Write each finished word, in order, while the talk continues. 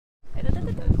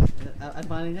Ano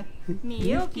pangalan niya?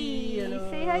 Miyuki! Hello!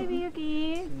 Say hi,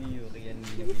 Miyuki! Miyuki yan,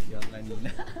 binibigyan ang kanina.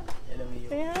 Hello,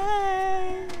 Miyuki. Say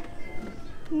hi!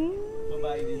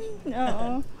 Babae din siya.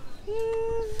 Oo.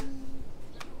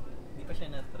 Hindi pa siya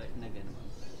na-try na gano'n.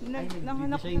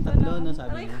 Nanganak siya yung tatlo, no,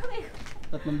 sabi niya.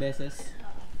 Tatlong beses.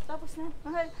 Tapos na.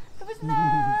 Mahal. Tapos na!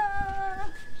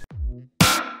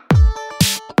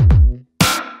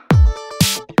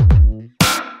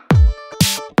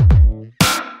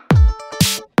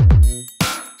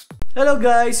 Hello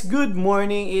guys! Good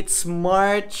morning! It's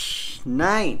March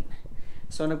 9.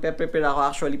 So nagpe-prepare ako.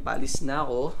 Actually, palis na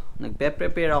ako.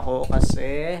 Nagpe-prepare ako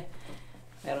kasi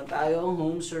meron tayong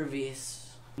home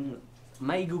service.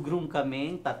 May gugroom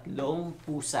kaming 3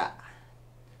 pusa.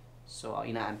 So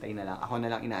inaantay na lang. Ako na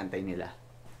lang inaantay nila.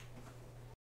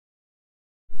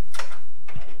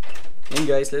 Hey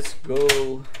guys, let's go!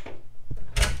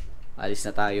 Alis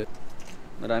na tayo.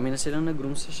 Marami na silang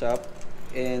nag-groom sa shop.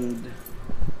 And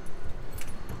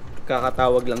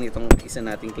kakatawag lang itong isa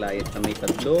nating client na may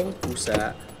 3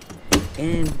 pusa.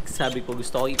 And sabi ko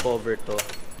gusto ko i-cover to.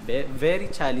 Very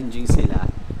challenging sila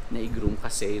na i-groom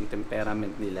kasi yung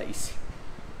temperament nila is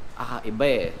iba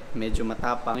eh. Medyo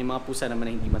matapang. May mga pusa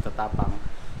naman na hindi matatapang.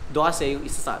 Do kasi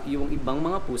yung ibang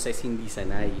mga pusa is hindi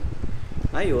sanay.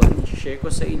 Ngayon, i-share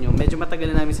ko sa inyo. Medyo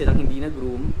matagal na namin silang hindi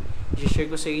na-groom. I-share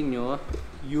ko sa inyo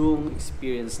yung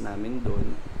experience namin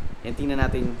doon. And tingnan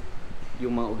natin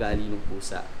yung mga ugali ng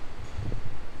pusa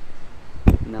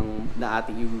na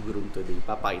ating i-groom today.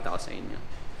 Papakita ko sa inyo.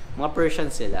 Mga Persian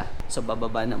sila. So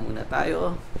bababa na muna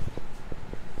tayo.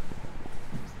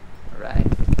 Alright.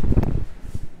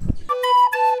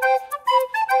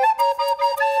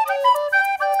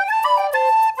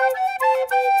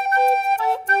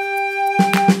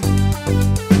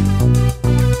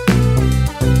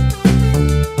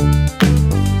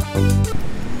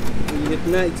 Init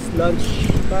na. It's lunch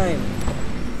time.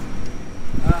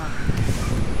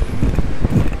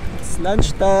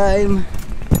 Lunchtime.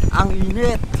 Ang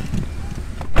init.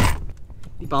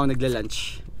 Di pa ako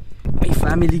nagla-lunch. May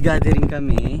family gathering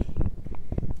kami.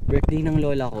 Birthday ng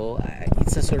lola ko.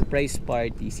 It's a surprise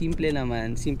party. Simple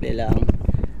naman. Simple lang.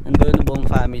 Andun ang buong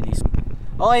family.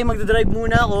 Okay, magdadrive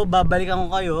muna ako. Babalikan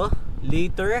ko kayo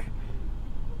later.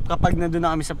 Kapag nandun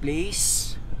na kami sa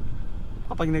place.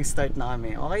 Kapag nag-start na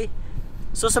kami. Okay?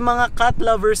 So sa mga cat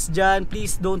lovers dyan,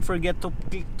 please don't forget to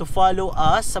follow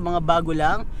us. Sa mga bago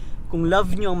lang. Kung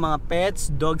love nyo ang mga pets,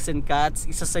 dogs and cats,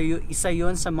 isa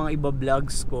yon sa mga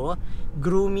iba-vlogs ko.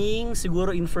 Grooming,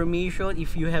 siguro information,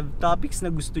 if you have topics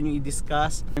na gusto nyo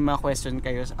i-discuss. May mga question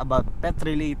kayo about pet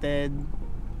related,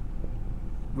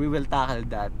 we will tackle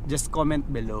that. Just comment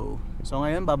below. So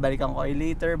ngayon, babalikan ko kayo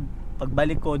later.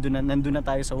 Pagbalik ko, nandun na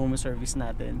tayo sa home service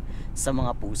natin sa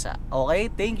mga pusa.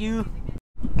 Okay, thank you!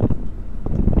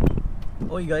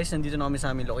 Okay guys, nandito na kami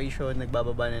sa aming location.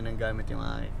 Nagbababa na ng gamit yung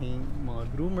aking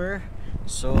mga groomer.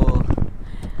 So,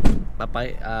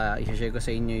 i-share ko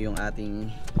sa inyo yung ating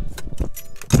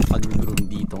pag-groom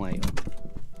dito ngayon.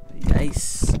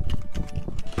 Guys,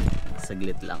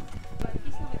 saglit lang.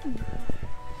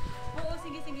 Oo,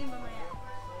 sige, mamaya.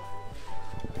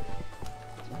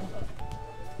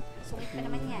 Sungit pa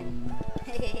naman yan.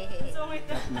 Sungit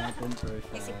na.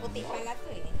 Kasi puti pala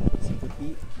to eh. Si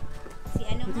puti. Si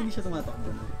ano Puti nga? hindi siya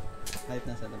tumatakbo no? Kahit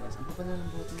nasa labas. Ang kapal na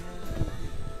ng buhok niya.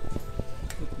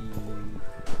 Puti.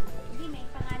 Hindi, may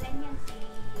pangalan yan.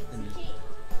 Si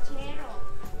Chero.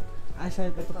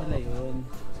 Siya, ito pala yun.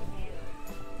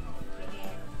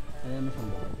 Ayan mo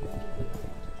siyang buhok.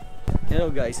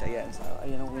 Hello guys, ayan. So,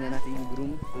 ayan ang una natin yung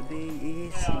groom. Today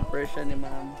is yung Persian ni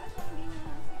ma'am.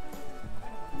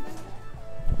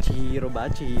 Chihiro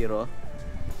ba? Chihiro?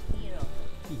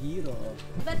 Chihiro.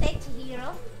 Diba tayo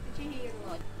Chihiro?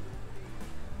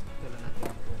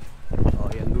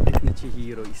 Oh, yung gupit ni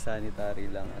Chihiro is sanitary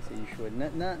lang as usual.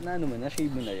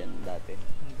 Na-shave mo na yan dati?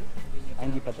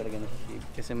 Hindi pa talaga na-shave.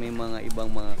 Kasi may mga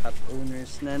ibang mga cat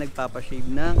owners na nagpapashave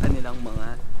ng kanilang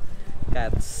mga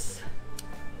cats.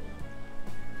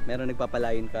 Meron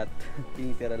nagpapalayin cat.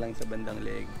 Tinitira lang sa bandang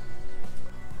leg.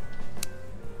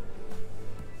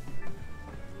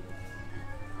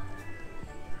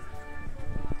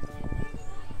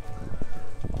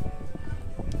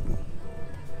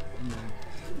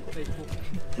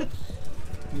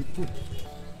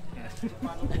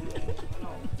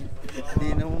 Hindi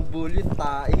naman bully,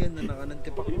 tae yun na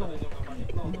nakanagtipak mo.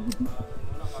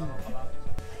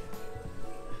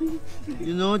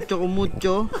 You know, choco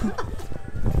mucho.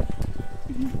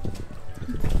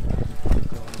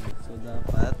 So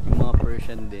dapat yung mga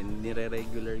Persian din,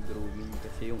 nire-regular grooming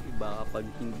kasi yung iba kapag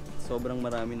sobrang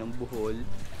marami ng buhol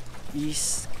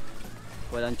is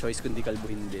walang choice kundi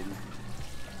kalbuhin din.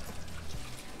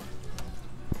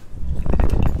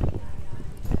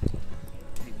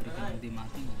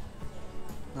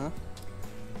 Ha?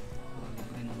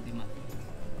 Libre ng demand.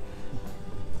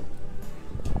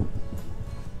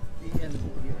 Iyan.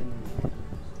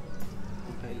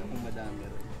 Kailan kung madami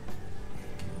rin.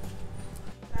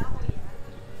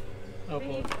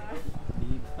 Opo.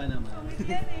 Di pa naman.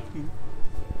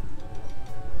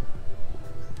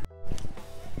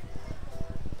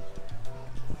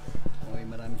 Okay,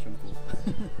 marami siyang po.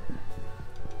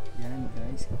 Yan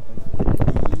guys, kapag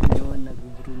hindi nyo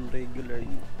nag-groom regular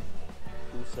yung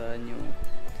pusa nyo,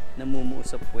 namumuo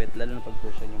sa puwet, lalo na pag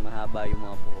Persian nyo, mahaba yung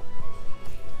mga buhok.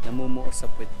 Namumuo sa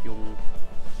puwet yung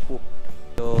poop.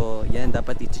 So, yan,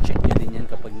 dapat i-check nyo din yan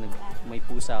kapag may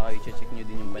pusa kayo, i-check nyo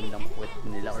din yung bandang puwet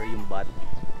nila or yung butt.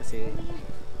 Kasi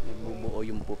nagbubuo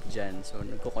yung poop dyan. So,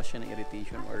 nagkukos siya ng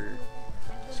irritation or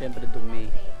syempre dumi.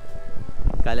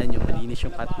 Kala nyo malinis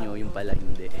yung cat nyo, yung pala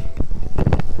hindi.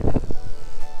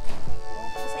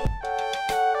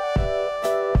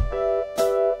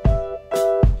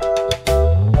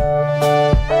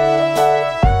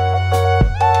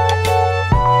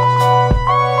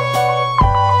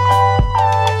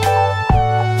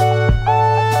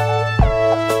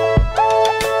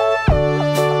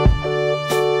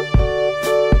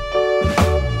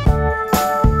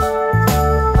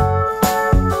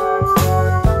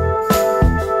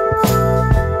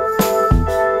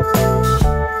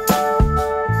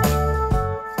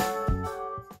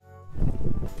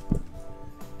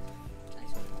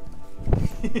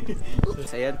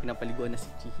 So ayan, pinapaliguan na si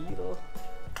Chihiro.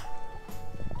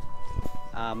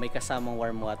 May kasamang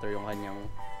warm water yung kanyang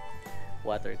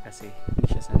water kasi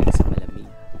hindi siya sanay sa malamig.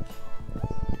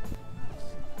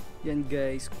 Yan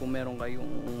guys, kung meron kayong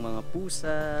mga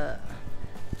pusa,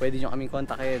 pwede nyo kaming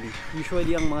kontakin.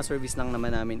 Usually ang mga service lang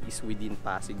naman namin is within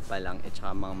Pasig pa lang at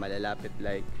saka mga malalapit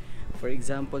like for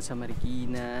example sa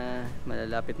Marikina,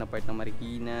 malalapit na part ng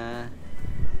Marikina,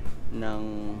 ng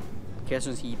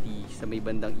Quezon City, sa may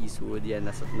bandang Eastwood, yan,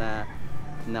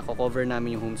 nako-cover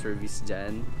namin yung home service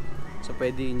dyan. So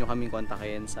pwede nyo kaming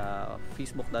kontakin sa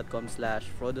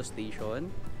facebook.com/frodostation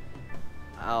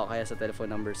o kaya sa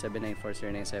telephone number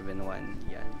 7940971.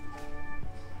 Yan.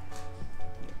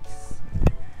 Yes.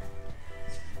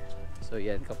 So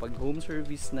yan, kapag home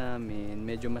service namin,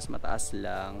 medyo mas mataas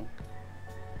lang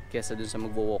kesa dun sa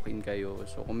magwo-walk-in kayo.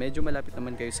 So kung medyo malapit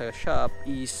naman kayo sa shop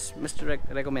is mas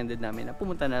recommended namin na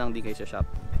pumunta na lang din kayo sa shop.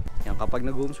 Yan, kapag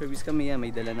nag-home service kami, yan,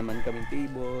 may dala naman kaming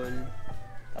table,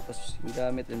 tapos yung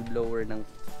gamit and blower ng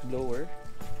blower.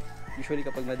 Usually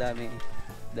kapag madami,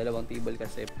 dalawang table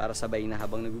kasi para sabay na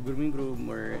habang nag-grooming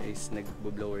groomer is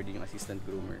nag-blower din yung assistant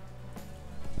groomer.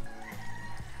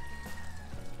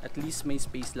 At least may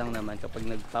space lang naman kapag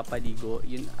nagpapaligo,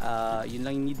 yun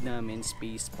lang yung need namin,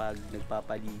 space pag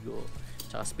nagpapaligo,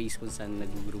 tsaka space kung saan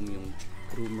nag-groom yung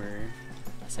groomer.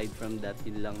 Aside from that,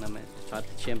 yun lang naman. Tsaka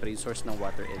syempre yung source ng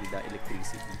water and the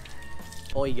electricity.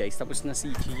 Okay guys, tapos na si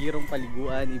Chihirong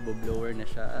paliguan, i-blower na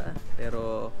siya,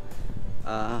 pero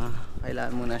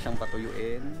kailangan muna siyang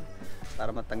patuyuin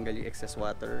para matanggal yung excess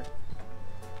water.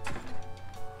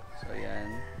 So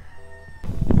ayan.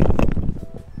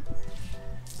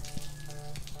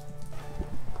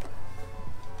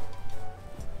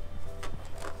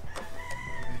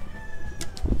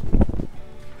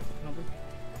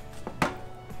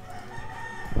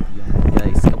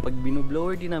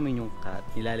 Binublower din namin yung cat,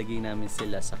 nilalagay namin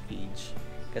sila sa cage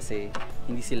kasi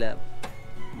hindi sila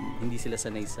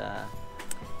sanay sa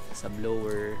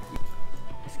blower.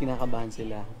 Mas kinakabahan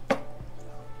sila.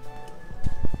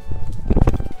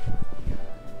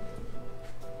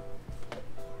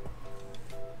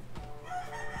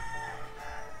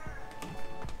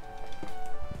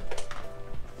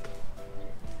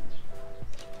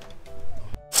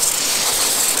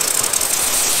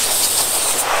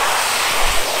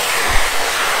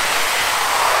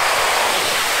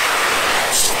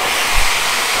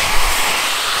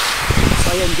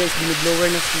 Ayan guys, binublower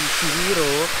na si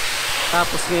Chihiro.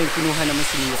 Tapos ngayon kinuha naman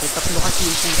si Miyuki. Tatlo kasi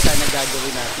yung pusa na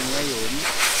gagawin natin ngayon.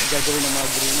 Gagawin ng mga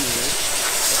groomer.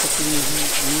 Tapos si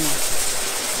Miyuki.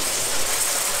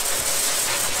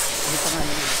 Ano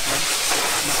pangalan ulit ba?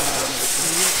 Ano pangalan ulit?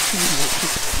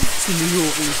 Si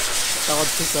Miyuki. Takot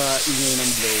ko sa ingay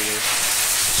ng blower.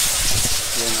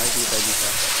 Yan, nakikita niyo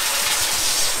siya.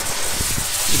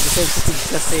 Sensitive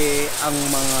kasi ang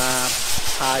mga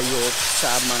hayop sa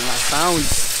mga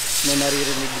sounds na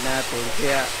naririnig natin.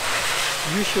 Kaya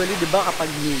usually, di ba kapag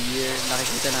New Year,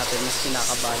 nakikita natin mas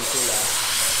kinakabahan sila.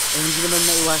 Eh, hindi naman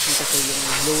maiwasan kasi yung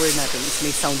blower natin is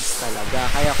may sounds talaga.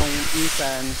 Kaya kung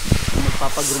minsan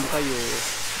magpapagroom kayo,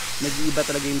 nag-iiba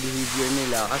talaga yung behavior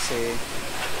nila kasi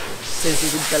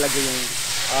sensitive talaga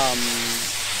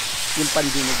yung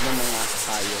pandinig ng mga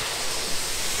hayop.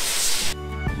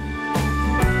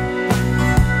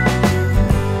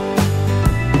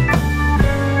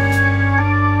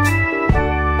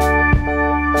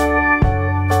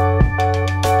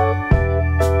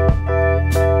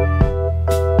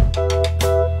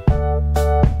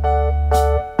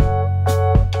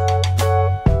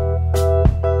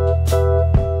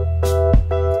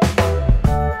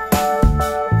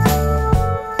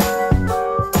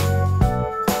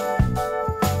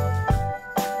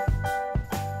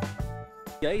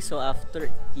 guys, so after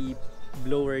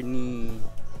i-blower ni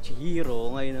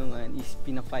Chihiro, ngayon naman is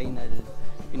pina-final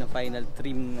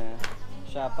trim na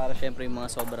siya para syempre yung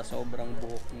mga sobrang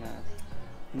buhok na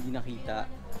hindi nakita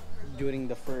during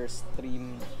the first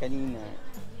trim kanina,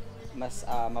 mas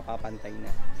mapapantay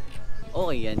na.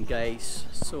 Okay yan guys,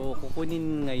 so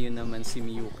kukunin ngayon naman si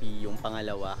Miyuki yung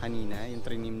pangalawa kanina, yung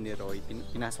trinim ni Roy,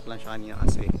 pinasok lang siya kanina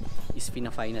kasi is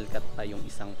pina-final cut pa yung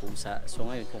isang pusa. So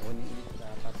ngayon kukunin ulit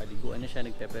siya, papaliguan na siya,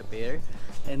 nagpe-prepare,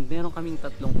 and meron kaming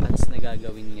 3 cuts na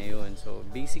gagawin ngayon. So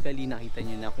basically nakita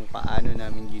nyo na kung paano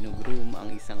namin gino-groom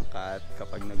ang isang cat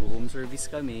kapag nag-home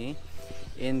service kami.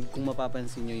 And kung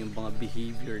mapapansin nyo yung mga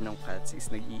behavior ng cats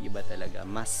is nag-iiba talaga.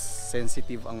 Mas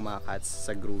sensitive ang mga cats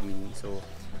sa grooming. So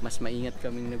mas maingat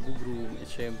kaming nag-groom. At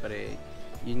syempre,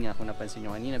 yun nga kung napansin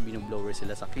nyo kanina, binoblower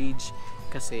sila sa cage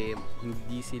kasi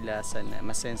hindi sila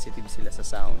mas sensitive sila sa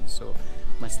sound. So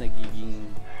mas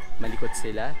nagiging malikot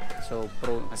sila. So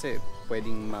kasi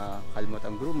pwedeng makalmot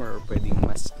ang groomer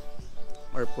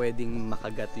or pwedeng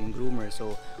makagat yung groomer.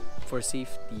 So for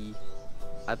safety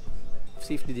at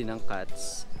safety din ng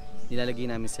cats, nilalagay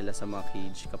namin sila sa mga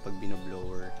cage kapag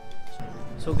binoblower.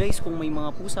 So guys, kung may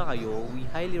mga pusa kayo, we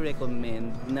highly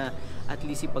recommend na at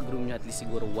least ipag-groom nyo at least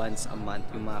siguro once a month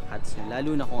yung mga cats nyo.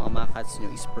 Lalo na kung ang mga cats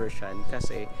nyo is Persian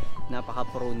kasi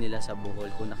napaka-prone nila sa buhol.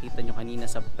 Kung nakita nyo kanina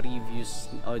sa previous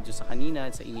audio sa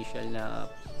initial na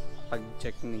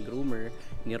pag-check ni groomer,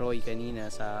 ni Roy kanina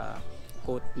sa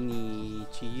coat ni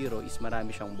Chihiro is marami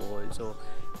siyang buhol. So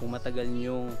kung matagal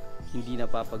nyong hindi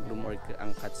napapag-groom or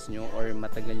ang cats nyo, or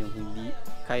matagal nyong hindi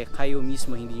kayo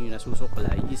mismo hindi nyo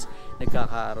nasusuklay, is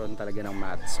nagkakaroon talaga ng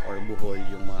mats or buhol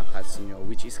yung mga cats nyo,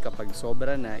 which is kapag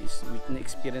sobra na is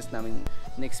na-experience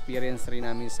rin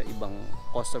namin sa ibang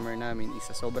customer namin is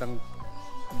sa sobrang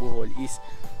buhol is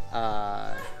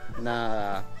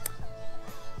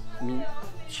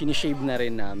sinishave na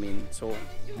rin namin. So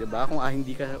 'di ba kung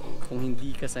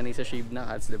hindi ka sanay sa shave na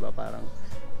cats, 'di ba, parang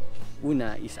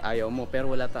una is ayaw mo, pero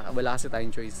wala kasi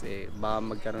tayong choice baka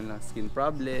magkaroon ng skin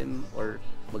problem or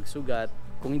magsugat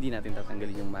kung hindi natin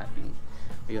tatanggalin yung matting.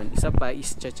 Ayun, isa pa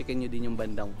is checkin nyo din yung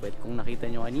bandang puwet. Kung nakita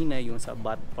nyo kanina yung sa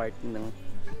butt part ng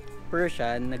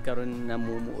Persian, nagkaroon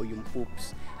namumuo yung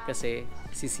poops kasi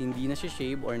since hindi na siya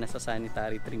shave or nasa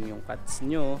sanitary trim yung cats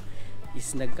nyo, is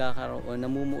nagkakaroon,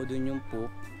 namumuo dun yung poop.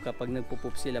 Kapag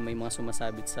nagpo-poop sila, may mga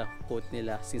sumasabit sa coat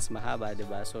nila since mahaba,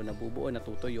 diba? So nabubuo,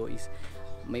 natutuyo, is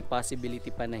may possibility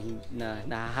pa na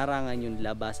nahaharangan yung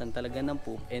labasan talaga ng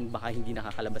poop, and baka hindi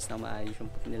nakakalabas ng maayos yung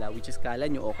poop nila, which is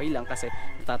kala nyo okay lang kasi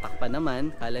tatakpan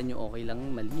naman, kala nyo okay lang,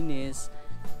 malinis.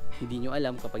 Hindi nyo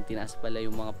alam kapag tinaas pala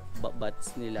yung mga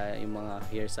butts nila, yung mga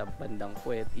hair sa bandang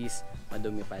puwet is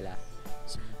madumi pala.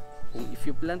 So, if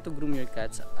you plan to groom your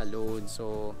cats alone,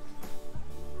 so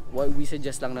what we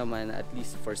suggest lang naman, at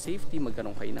least for safety,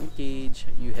 magkaroon kayo ng cage,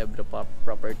 you have the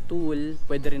proper tool.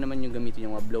 Pwede rin naman yung gamitin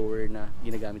yung mga blower na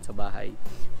ginagamit sa bahay.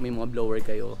 May mga blower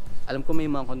kayo. Alam ko may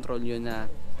mga control yun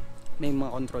na, may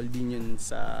mga control din yun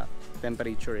sa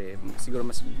temperature Siguro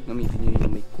mas gamitin nyo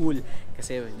yung may cool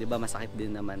kasi 'di ba masakit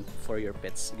din naman for your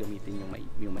pets gamitin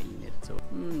yung mainit. So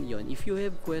yun, if you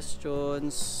have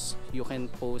questions, you can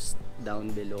post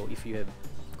down below. If you have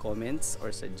comments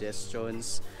or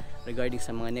suggestions regarding sa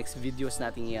mga next videos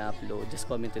nating i-upload, just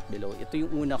comment it below. Ito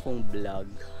yung una kong vlog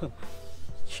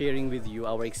sharing with you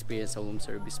our experience sa home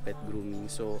service pet grooming.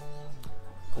 So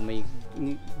kung may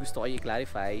gusto kayo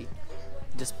i-clarify,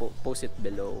 just post it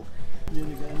below.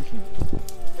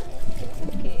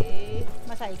 Okay.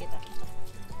 Masahe kita.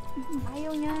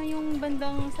 Ayaw niya yung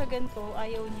bandang sa ganito,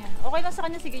 ayaw niya. Okay lang sa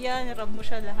kanya, sige yan, rub mo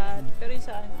siya lahat. Pero yung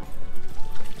sa ano,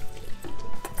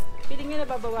 feeling niya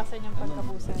nababawasan yung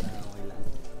pagkabusan. Okay lang.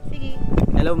 Sige.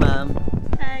 Hello ma'am.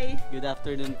 Hi. Good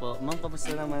afternoon po. Ma'am,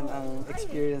 kamusta naman ang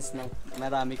experience ng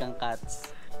marami kang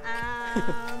cats?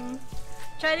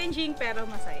 Challenging pero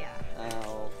masaya.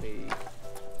 Okay.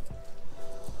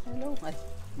 Hello. Ay,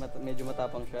 medyo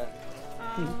matapang siya.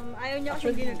 Ayaw niya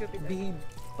kasi hindi nagkapitan. Behave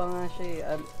pa nga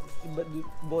siya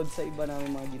bod sa iba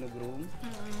namin mga ginogroom.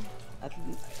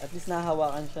 At least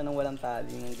nahahawakan siya ng walang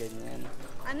tali ng ganyan.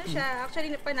 Ano siya,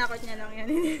 actually panakot niya lang yan.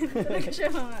 Talaga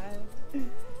siya mga ano.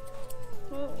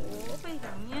 Oo, okay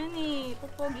lang yan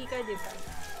Pupogi ka, di ba?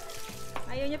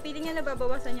 Ayaw niya, piling niya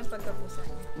nababawasan yung pagkapusa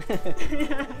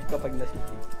niya. Kapag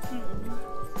nasipig.